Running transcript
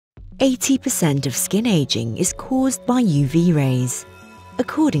80% of skin aging is caused by UV rays.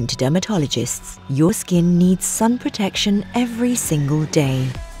 According to dermatologists, your skin needs sun protection every single day,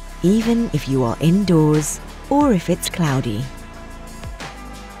 even if you are indoors or if it's cloudy.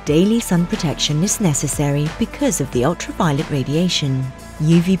 Daily sun protection is necessary because of the ultraviolet radiation.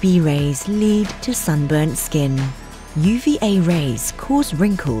 UVB rays lead to sunburnt skin. UVA rays cause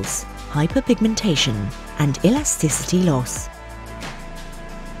wrinkles, hyperpigmentation, and elasticity loss.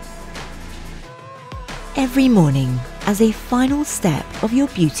 Every morning, as a final step of your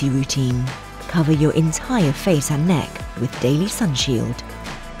beauty routine, cover your entire face and neck with Daily Sun Shield.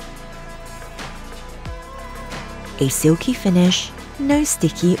 A silky finish, no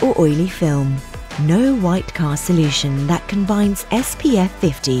sticky or oily film, no white cast solution that combines SPF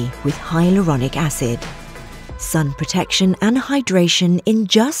 50 with hyaluronic acid. Sun protection and hydration in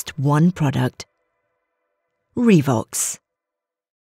just one product. Revox.